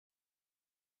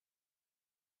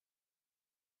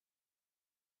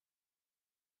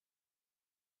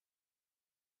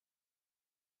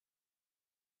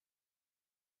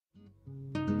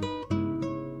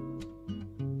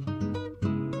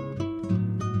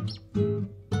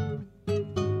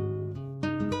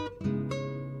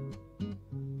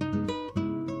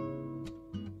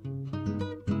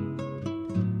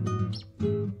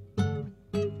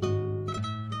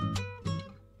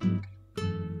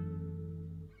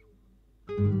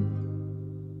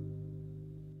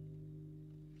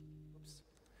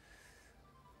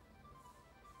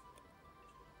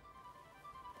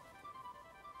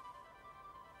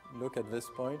Look at this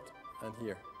point and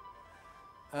here.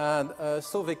 And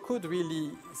so they could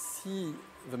really see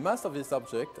the mass of this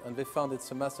object, and they found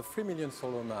it's a mass of 3 million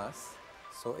solar mass,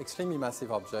 so extremely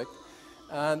massive object.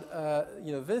 And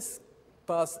this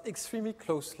passed extremely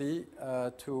closely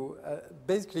to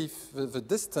basically the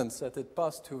distance that it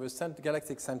passed to the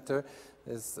galactic center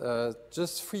is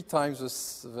just 3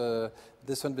 times the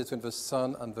distance between the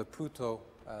Sun and the Pluto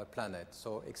planet.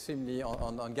 So extremely,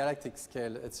 on galactic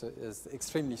scale, it's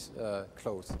extremely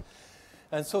close.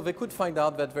 And so they could find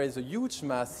out that there is a huge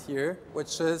mass here,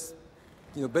 which is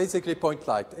basically point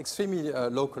light, extremely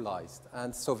localized.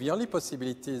 And so the only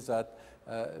possibility is that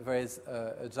there is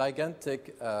a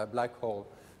gigantic black hole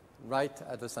right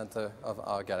at the center of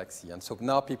our galaxy. And so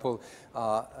now people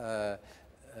are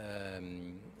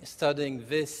studying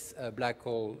this black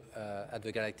hole at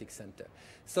the galactic center.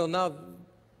 So now,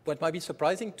 what might be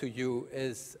surprising to you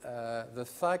is the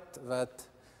fact that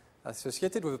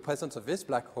associated with the presence of this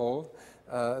black hole,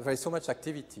 there is so much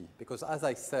activity. Because as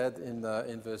I said in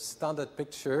the standard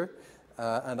picture,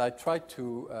 and I tried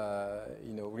to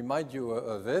remind you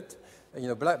of it,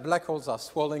 black holes are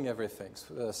swallowing everything,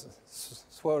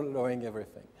 swallowing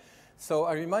everything. So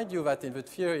I remind you that in the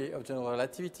theory of general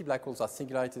relativity, black holes are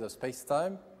singularities of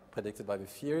space-time, predicted by the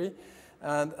theory.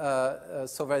 And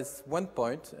so there's one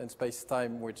point in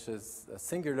space-time which is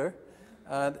singular,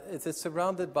 and it is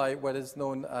surrounded by what is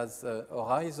known as a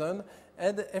horizon,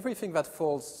 and everything that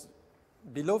falls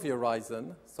below the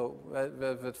horizon, so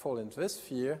that fall into this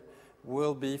sphere,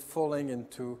 will be falling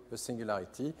into the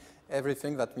singularity.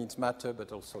 Everything that means matter,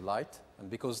 but also light. And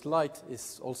because light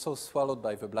is also swallowed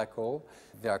by the black hole,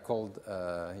 they are called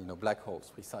black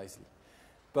holes, precisely.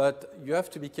 But you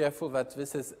have to be careful that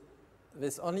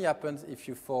this only happens if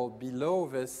you fall below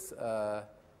this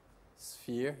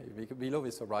sphere, below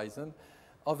this horizon.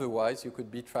 Otherwise, you could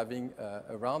be traveling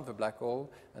around the black hole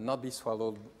and not be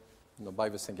swallowed by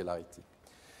the singularity.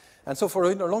 And so for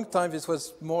a long time, this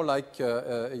was more like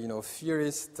a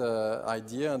theorist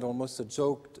idea and almost a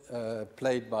joke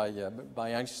played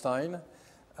by Einstein,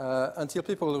 until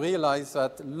people realized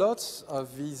that lots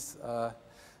of these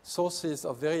sources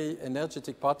of very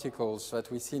energetic particles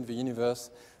that we see in the universe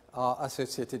are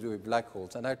associated with black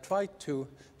holes. And I tried to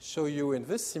show you in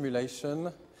this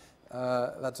simulation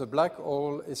that the black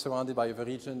hole is surrounded by a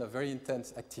region of very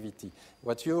intense activity.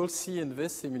 What you will see in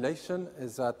this simulation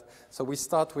is that, so we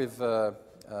start with a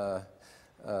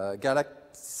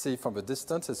galaxy from a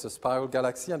distance, it's a spiral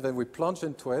galaxy, and then we plunge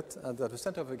into it, and at the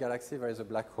center of the galaxy there is a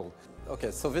black hole.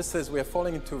 Okay, so this is, we are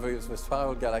falling into the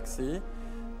spiral galaxy,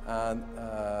 and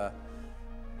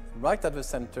right at the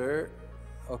center,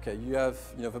 okay, you have,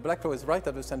 the black hole is right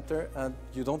at the center, and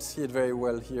you don't see it very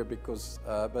well here because,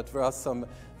 but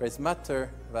there is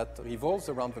matter that revolves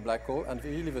around the black hole, and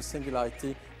really the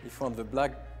singularity, if on the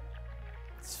black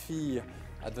sphere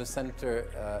at the center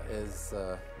is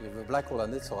the black hole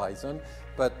and its horizon.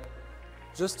 But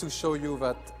just to show you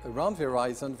that around the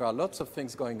horizon, there are lots of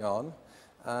things going on,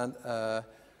 and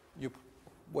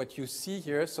what you see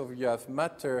here, so you have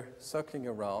matter circling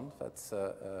around, that's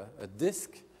a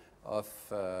disk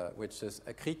which is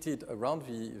accreted around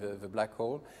the black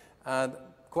hole, and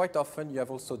quite often you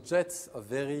have also jets of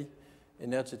very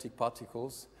energetic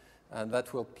particles, and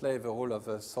that will play the role of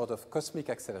a sort of cosmic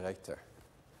accelerator.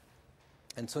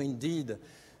 And so indeed,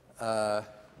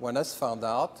 one has found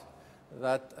out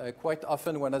that quite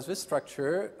often one has this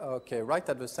structure, okay, right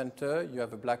at the center you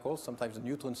have a black hole, sometimes a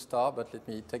neutron star, but let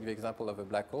me take the example of a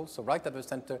black hole. So right at the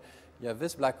center you have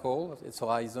this black hole, its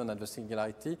horizon and the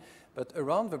singularity, but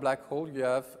around the black hole you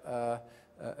have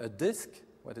a disk,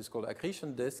 what is called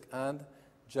accretion disk, and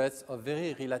jets of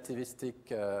very relativistic,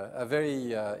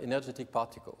 very energetic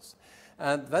particles.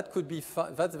 And that could be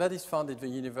that is found in the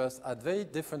universe at very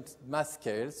different mass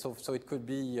scales. So it could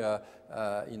be, the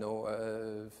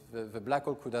black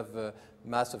hole could have a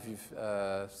mass of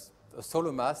a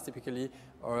solar mass typically,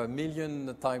 or 1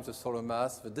 million times the solar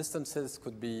mass. The distances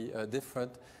could be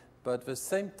different, but the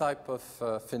same type of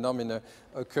phenomena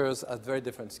occurs at very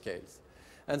different scales.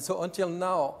 And so until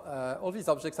now, all these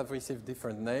objects have received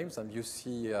different names, and you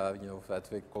see, that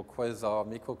we call quasar,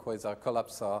 microquasar,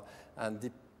 collapsar,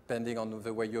 and depending on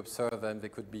the way you observe them, they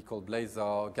could be called blazar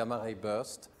or gamma ray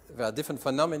burst. There are different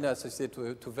phenomena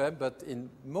associated to them, but in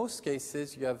most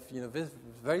cases, you have this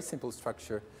very simple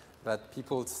structure that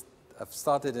people have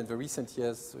started in the recent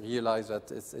years to realize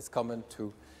that it's common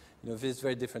to these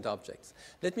very different objects.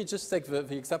 Let me just take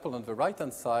the example on the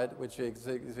right-hand side, which is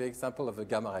the example of a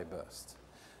gamma ray burst,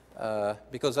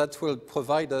 because that will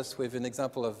provide us with an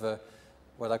example of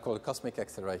what I call a cosmic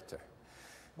accelerator.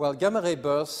 Well, gamma ray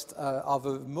bursts are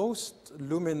the most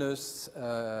luminous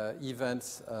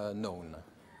events known.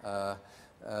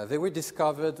 They were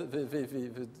discovered,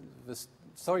 the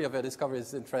story of their discovery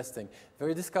is interesting. They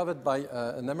were discovered by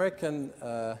an American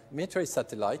military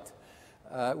satellite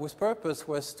whose purpose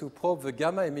was to probe the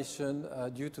gamma emission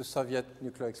due to Soviet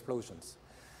nuclear explosions.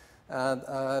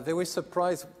 And they were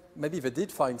surprised, maybe they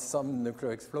did find some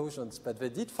nuclear explosions, but they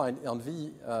did find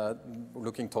ENVI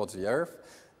looking towards the Earth.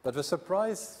 But the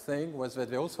surprise thing was that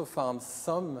they also found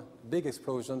some big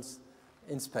explosions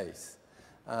in space.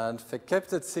 And they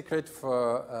kept it secret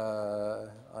for,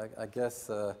 I guess,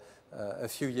 a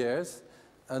few years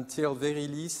until they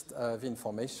released the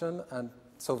information. And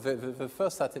so the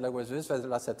first satellite was this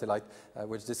last satellite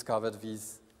which discovered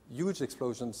these huge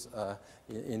explosions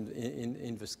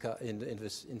in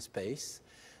space.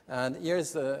 And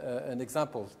here's an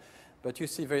example. But you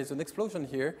see there is an explosion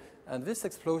here, and this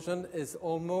explosion is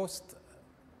almost,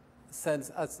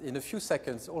 sends in a few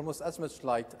seconds, almost as much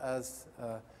light as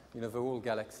the whole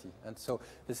galaxy. And so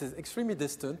this is extremely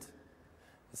distant.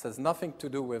 This has nothing to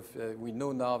do with, we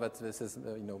know now that this is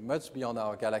much beyond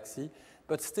our galaxy,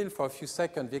 but still for a few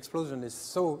seconds the explosion is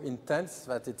so intense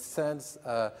that it sends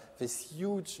this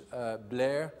huge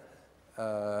blare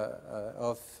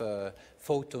of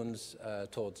photons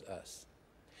towards us.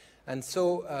 And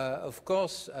so, of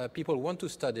course, people want to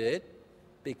study it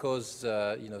because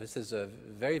this is a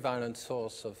very violent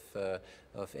source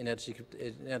of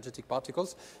energetic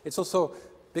particles. It's also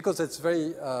because it's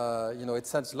very, it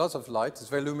sends lots of light. It's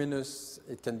very luminous.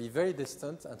 It can be very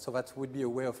distant, and so that would be a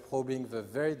way of probing the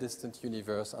very distant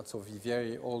universe, and so the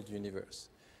very old universe.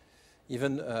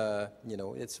 Even,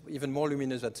 it's even more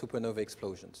luminous than supernova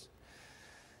explosions.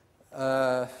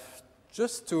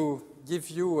 Just to give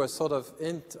you a sort of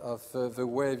hint of the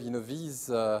way these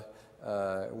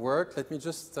work, let me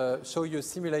just show you a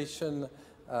simulation,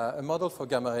 a model for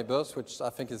gamma ray bursts, which I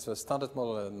think is the standard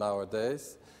model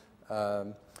nowadays.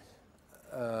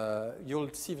 You'll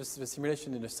see the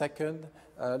simulation in a second.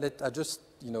 I just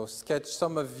sketch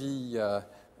some of the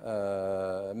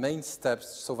main steps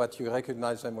so that you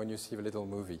recognize them when you see the little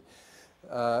movie.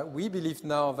 We believe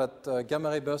now that gamma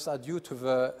ray bursts are due to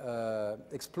the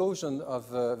explosion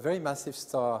of a very massive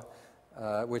star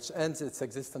which ends its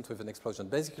existence with an explosion.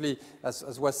 Basically,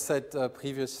 as was said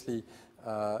previously,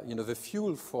 the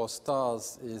fuel for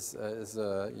stars is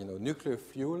nuclear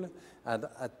fuel, and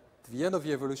at the end of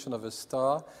the evolution of a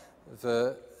star,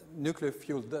 the nuclear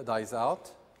fuel dies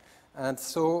out, and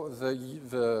so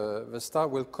the star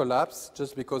will collapse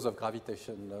just because of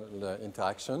gravitational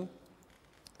interaction.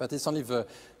 But it's only the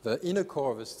inner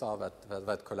core of the star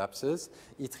that collapses.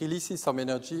 It releases some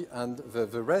energy, and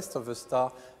the rest of the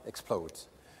star explodes.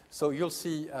 So you'll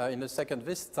see in a second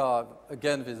this star,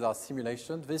 again with our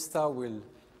simulation, this star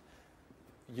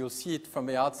you'll see it from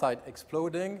the outside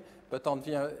exploding, but on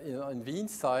the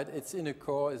inside, its inner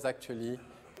core is actually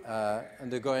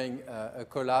undergoing a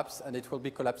collapse, and it will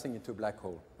be collapsing into a black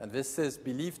hole. And this is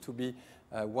believed to be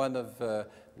one of the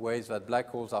ways that black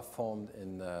holes are formed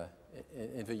in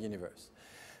the universe.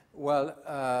 Well,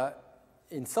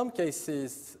 in some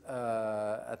cases,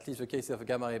 at least the case of a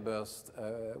gamma ray burst,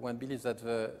 one believes that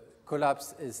the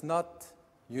collapse is not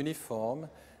uniform,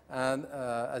 and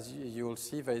as you will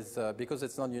see, because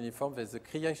it's non-uniform, there's a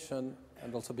creation,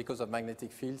 and also because of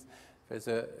magnetic fields, there's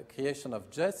a creation of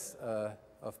jets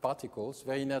of particles,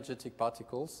 very energetic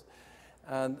particles.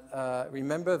 And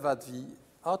remember that the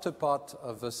outer part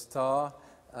of the star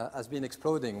has been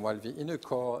exploding while the inner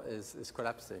core is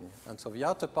collapsing. And so the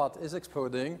outer part is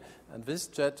exploding, and this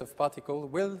jet of particle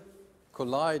will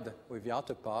collide with the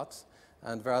outer parts,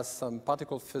 and there are some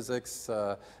particle physics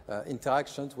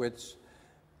interactions which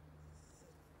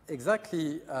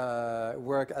exactly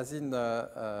work as in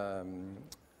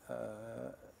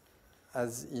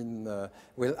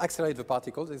will accelerate the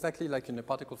particles, exactly like in a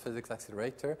particle physics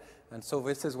accelerator. And so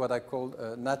this is what I call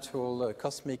a natural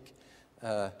cosmic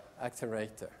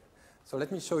accelerator. So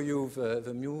let me show you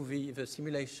the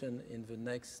simulation in the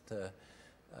next.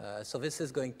 So this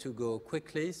is going to go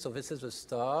quickly. So this is a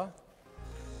star.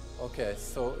 Okay,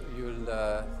 so you'll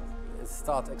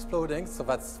start exploding. So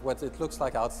that's what it looks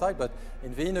like outside. But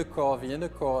in the inner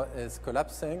core is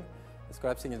collapsing. It's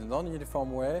collapsing in a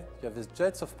non-uniform way. You have these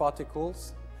jets of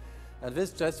particles, and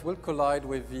these jets will collide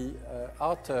with the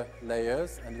outer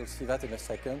layers, and you'll see that in a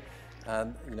second.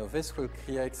 And this will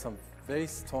create some very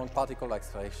strong particle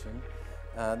acceleration.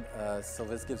 And so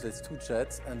this gives us two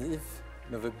jets. And if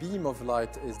the beam of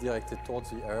light is directed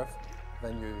towards the Earth,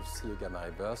 then you see a gamma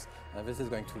ray burst. And this is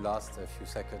going to last a few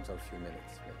seconds or a few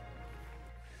minutes.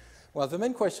 Well, the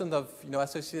main question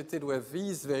associated with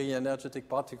these very energetic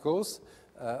particles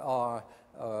are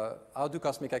how do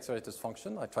cosmic accelerators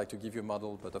function? I try to give you a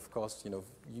model, but of course,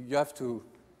 you have to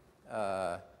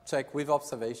check with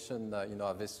observation,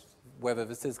 whether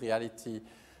this is reality,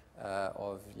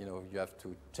 or you have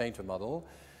to change the model.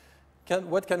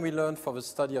 What can we learn from the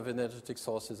study of energetic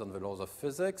sources and the laws of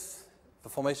physics? The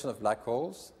formation of black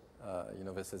holes.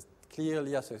 This is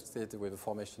clearly associated with the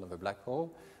formation of a black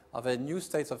hole. Are there new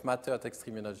states of matter at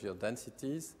extreme energy or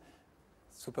densities?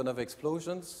 Supernova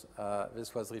explosions.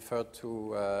 This was referred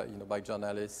to by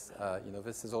journalists.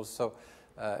 This is also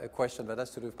a question that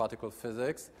has to do with particle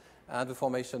physics, and the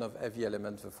formation of heavy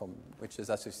elements, which is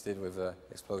associated with the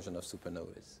explosion of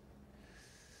supernovas.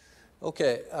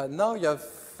 Okay, now you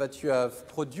have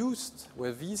produced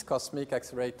with these cosmic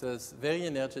accelerators very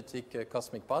energetic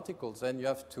cosmic particles, then you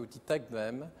have to detect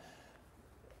them,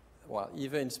 well,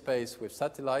 either in space with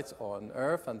satellites or on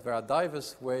Earth, and there are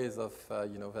diverse ways of,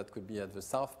 that could be at the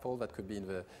South Pole, that could be in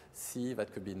the sea,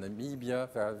 that could be in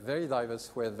Namibia. There are very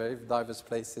diverse ways, very diverse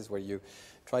places where you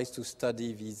try to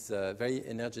study these very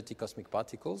energetic cosmic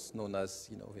particles, known as,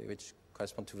 which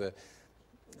correspond to the,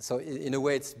 so in a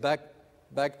way it's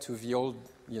back to the old,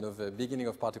 the beginning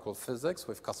of particle physics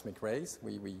with cosmic rays.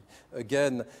 We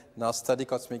again now study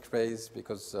cosmic rays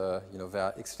because, they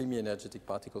are extremely energetic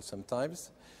particles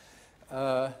sometimes.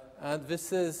 And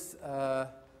this is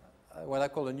what I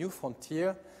call a new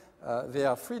frontier. There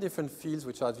are three different fields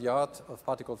which are the art of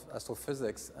particle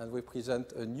astrophysics, and we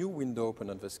present a new window open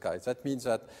on the sky. That means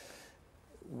that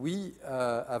we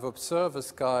have observed the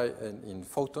sky in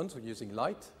photons using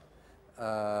light,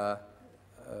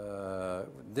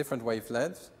 different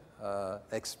wavelengths,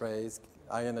 X-rays,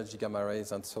 high energy gamma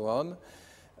rays, and so on.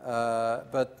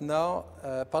 But now,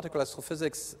 particle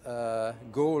astrophysics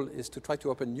goal is to try to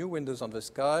open new windows on the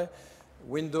sky.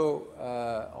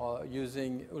 Window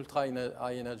using ultra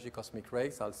high energy cosmic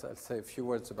rays. I'll say a few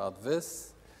words about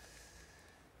this.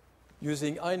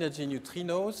 Using high energy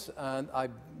neutrinos, and I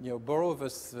borrow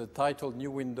this title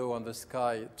 "New Window on the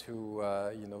Sky" to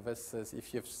this is,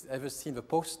 if you've ever seen the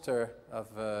poster of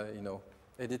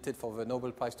edited for the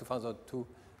Nobel Prize 2002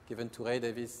 given to Ray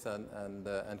Davis and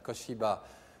Koshiba.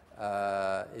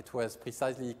 It was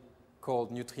precisely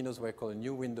called, neutrinos were called a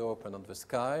new window open on the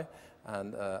sky.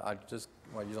 And I'll just,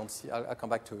 well, you don't see, I'll come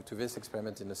back to this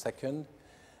experiment in a second.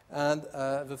 And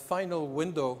the final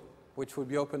window, which would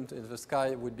be opened in the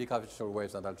sky, would be gravitational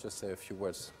waves. And I'll just say a few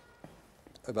words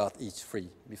about each three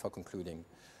before concluding.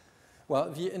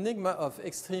 Well, the enigma of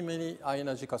extremely high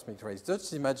energy cosmic rays.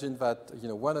 Just imagine that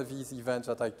one of these events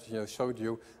that I showed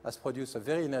you has produced a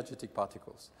very energetic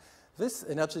particles. This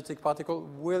energetic particle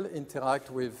will interact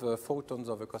with photons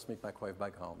of a cosmic microwave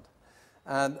background.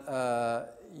 And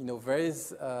there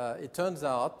is, it turns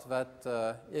out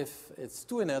that if it's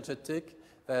too energetic,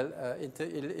 well,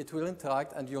 it will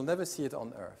interact and you'll never see it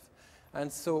on Earth.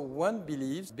 And so one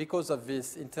believes, because of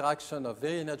this interaction of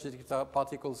very energetic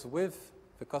particles with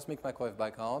the cosmic microwave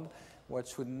background, what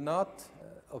should not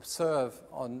observe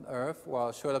on Earth,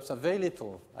 well, should observe very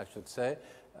little, I should say,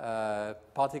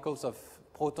 particles of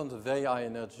protons of very high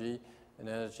energy, and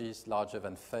energy is larger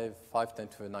than 5 ×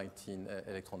 10⁻⁹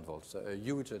 electron volts, a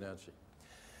huge energy.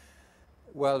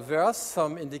 Well, there are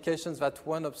some indications that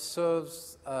one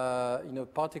observes,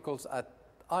 particles at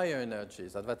higher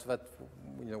energies. That's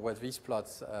what these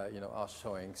plots, are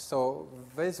showing. So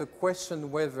there's a question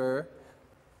whether,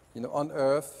 on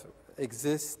Earth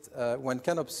exists, one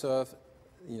can observe,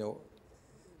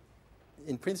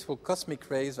 in principle, cosmic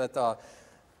rays that are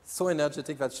so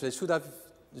energetic that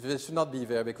they should not be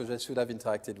there because they should have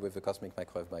interacted with the cosmic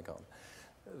microwave background.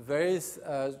 There is,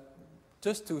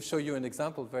 just to show you an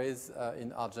example, there is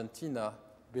in Argentina,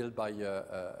 built by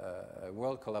a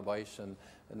world collaboration,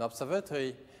 an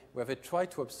observatory where they try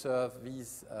to observe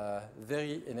these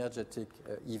very energetic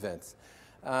events.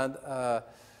 And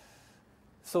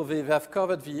so they have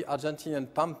covered the Argentinian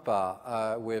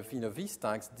Pampa with these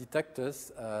tanks,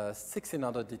 detectors,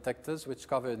 1,600 detectors, which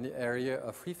cover an area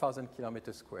of 3,000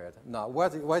 kilometers squared. Now,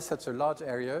 why such a large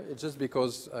area? It's just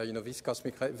because these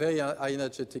cosmic very high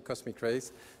energetic cosmic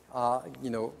rays are,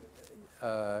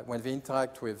 when they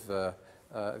interact with the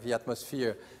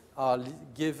atmosphere, are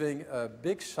giving a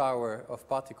big shower of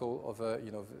particles over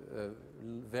a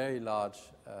very large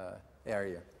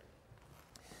area.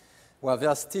 Well, they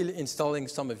are still installing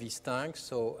some of these tanks,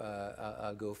 so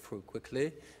I'll go through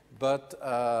quickly. But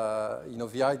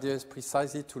the idea is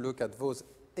precisely to look at those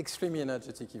extremely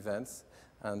energetic events,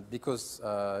 and because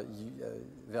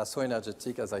they are so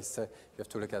energetic, as I said, you have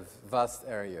to look at vast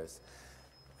areas.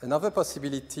 Another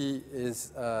possibility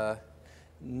is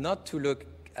not to look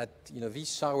at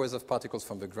these showers of particles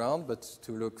from the ground, but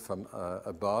to look from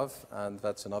above, and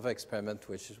that's another experiment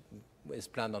which is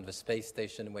planned on the space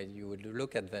station, where you would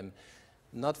look at them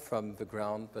not from the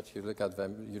ground, but you look at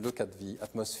the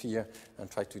atmosphere and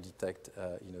try to detect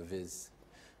these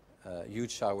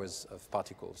huge showers of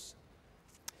particles.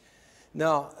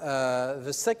 Now,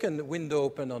 the second window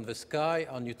open on the sky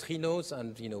are neutrinos,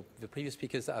 and the previous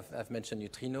speakers have mentioned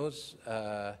neutrinos.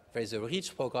 There is a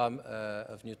REACH program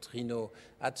of neutrino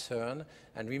at CERN,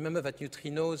 and remember that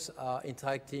neutrinos are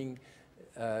interacting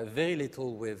very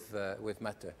little with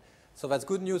matter. So that's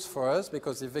good news for us,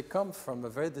 because if they come from a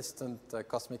very distant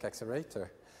cosmic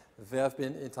accelerator, they have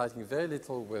been interacting very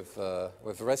little with the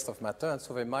rest of matter, and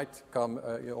so they might come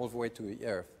all the way to the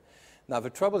Earth. Now,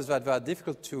 the trouble is that they are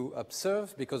difficult to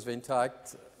observe because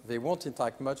they won't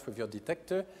interact much with your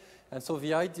detector. And so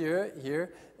the idea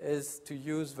here is to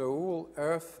use the whole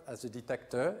Earth as a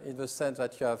detector, in the sense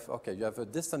that you have a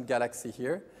distant galaxy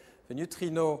here. The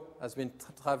neutrino has been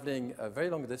traveling a very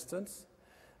long distance.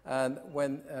 And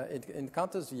when it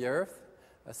encounters the Earth,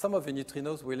 some of the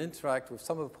neutrinos will interact with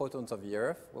some of the protons of the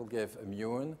Earth, will give a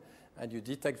muon, and you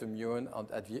detect the muon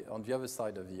on the other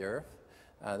side of the Earth.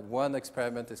 And one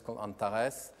experiment is called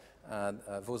Antares, and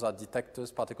those are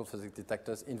detectors, particle physics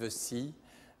detectors in the sea.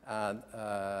 And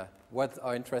what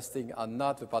are interesting are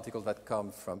not the particles that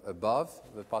come from above,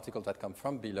 the particles that come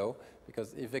from below,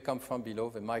 because if they come from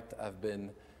below, they might have been,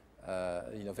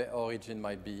 their origin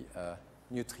might be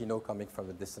neutrino coming from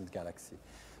a distant galaxy.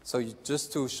 So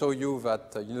just to show you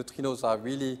that neutrinos are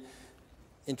really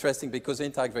interesting because they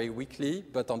interact very weakly,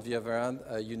 but on the other hand,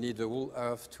 you need the whole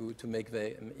Earth to make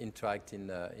them interact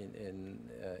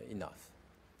enough.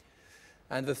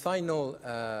 And the final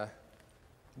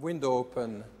window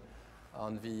open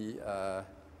on the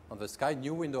sky,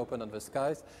 new window open on the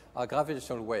skies, are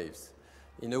gravitational waves.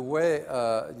 In a way,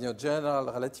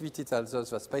 general relativity tells us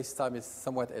that space-time is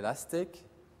somewhat elastic.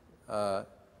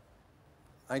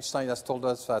 Einstein has told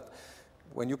us that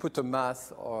when you put a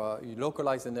mass or you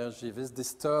localize energy, this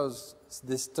disturbs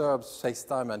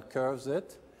space-time and curves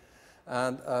it.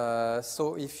 And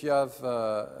so if you have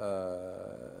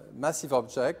massive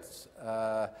objects,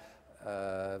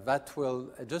 that will,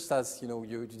 just as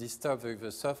you disturb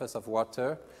the surface of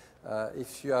water,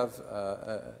 if you have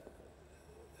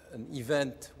an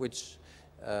event which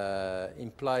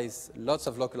implies lots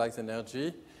of localized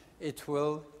energy, it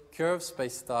will curve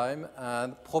space-time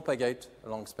and propagate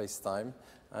along space-time.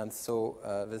 And so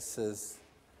this is,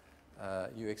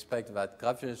 you expect that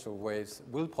gravitational waves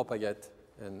will propagate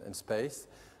in space,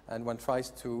 and one tries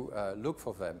to look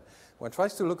for them. One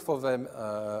tries to look for them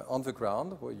on the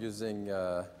ground. We're using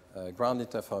ground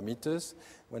interferometers.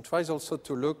 One tries also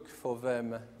to look for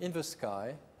them in the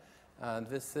sky. And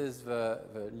this is the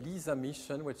LISA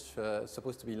mission, which is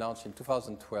supposed to be launched in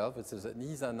 2012. This is an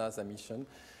ESA-NASA mission.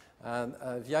 And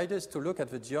the idea is to look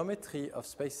at the geometry of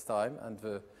space-time and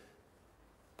the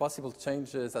possible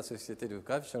changes associated with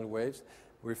gravitational waves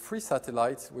with 3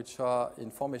 satellites which are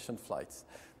in formation flights.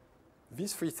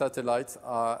 These 3 satellites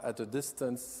are at a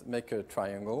distance, make a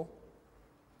triangle.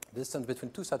 Distance between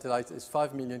 2 satellites is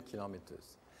 5 million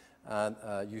kilometers. And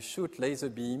you shoot laser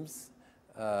beams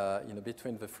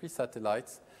between the 3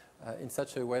 satellites in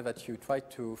such a way that you try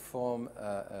to form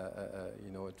a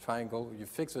triangle. You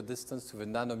fix the distance to the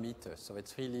nanometer. So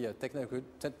it's really a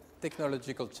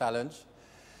technological challenge.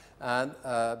 And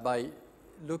by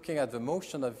looking at the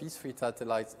motion of these 3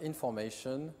 satellites in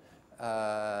formation,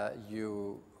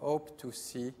 you hope to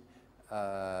see,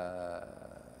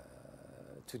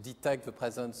 to detect the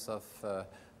presence of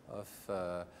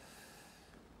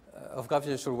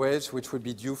gravitational waves, which would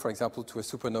be due, for example, to a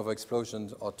supernova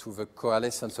explosion or to the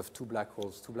coalescence of 2 black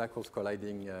holes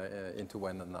colliding into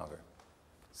one another.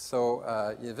 So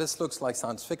this looks like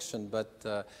science fiction, but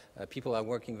people are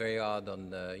working very hard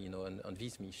on, on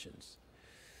these missions.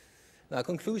 Now,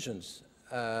 conclusions.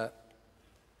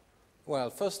 Well,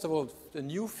 first of all, the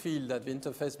new field that the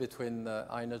interface between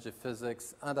high-energy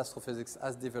physics and astrophysics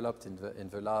has developed in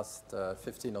the last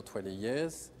 15 or 20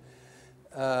 years.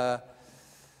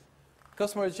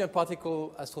 cosmology and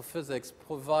particle astrophysics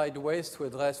provide ways to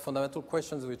address fundamental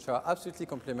questions which are absolutely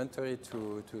complementary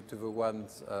to the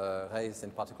ones raised in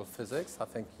particle physics. I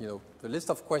think, you know, the list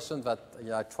of questions that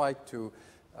I tried to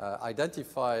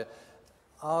identify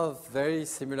are very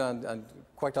similar and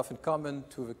quite often common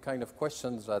to the kind of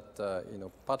questions that, you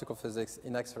know, particle physics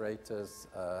in accelerators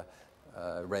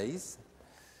raise.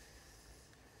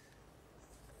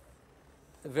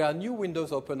 There are new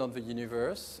windows open on the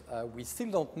universe. We still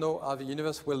don't know how the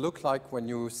universe will look like when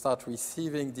you start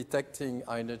receiving, detecting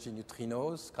high-energy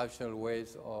neutrinos, gravitational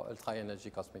waves, or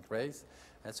ultra-energy cosmic rays.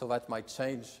 And so that might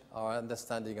change our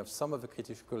understanding of some of the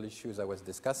critical issues I was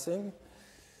discussing.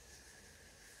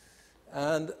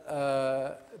 And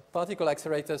particle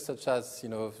accelerators such as, you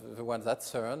know, the ones at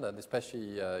CERN, and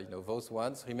especially, you know, those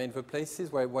ones, remain the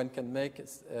places where one can make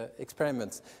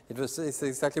experiments. It's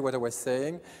exactly what I was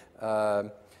saying.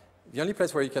 The only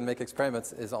place where you can make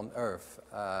experiments is on Earth.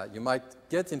 You might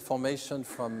get information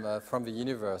from the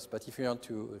universe, but if you want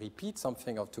to repeat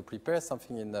something or to prepare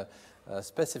something in a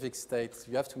specific state,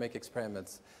 you have to make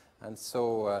experiments. And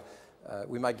so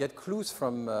we might get clues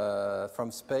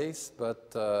from space,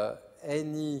 but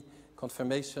any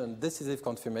confirmation, decisive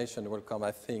confirmation, will come,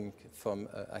 I think, from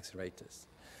accelerators.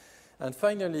 And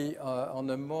finally, on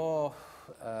a more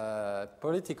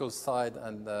political side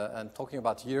and talking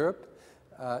about Europe,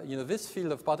 you know, this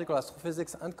field of particle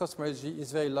astrophysics and cosmology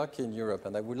is very lucky in Europe,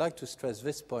 and I would like to stress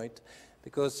this point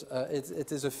because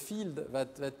it is a field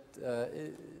that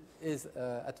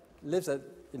lives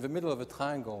in the middle of a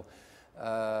triangle,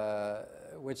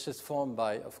 which is formed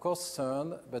by, of course,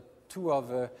 CERN, but two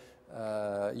other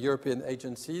European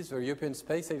agencies, the European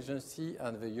Space Agency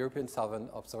and the European Southern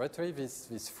Observatory.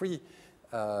 These three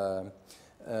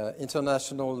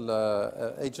international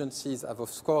agencies have,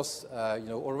 of course, you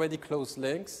know, already close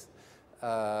links.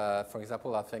 For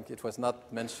example, I think it was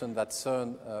not mentioned that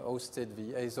CERN hosted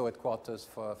the ESO headquarters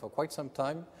for quite some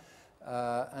time,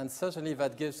 and certainly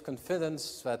that gives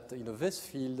confidence that, you know, this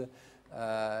field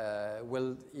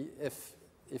will,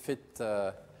 if it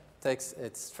takes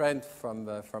its strength from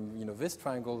you know, this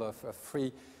triangle of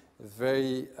three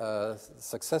very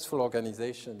successful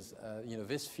organizations, you know,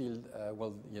 this field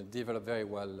will, you know, develop very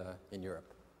well in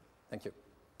Europe. Thank you.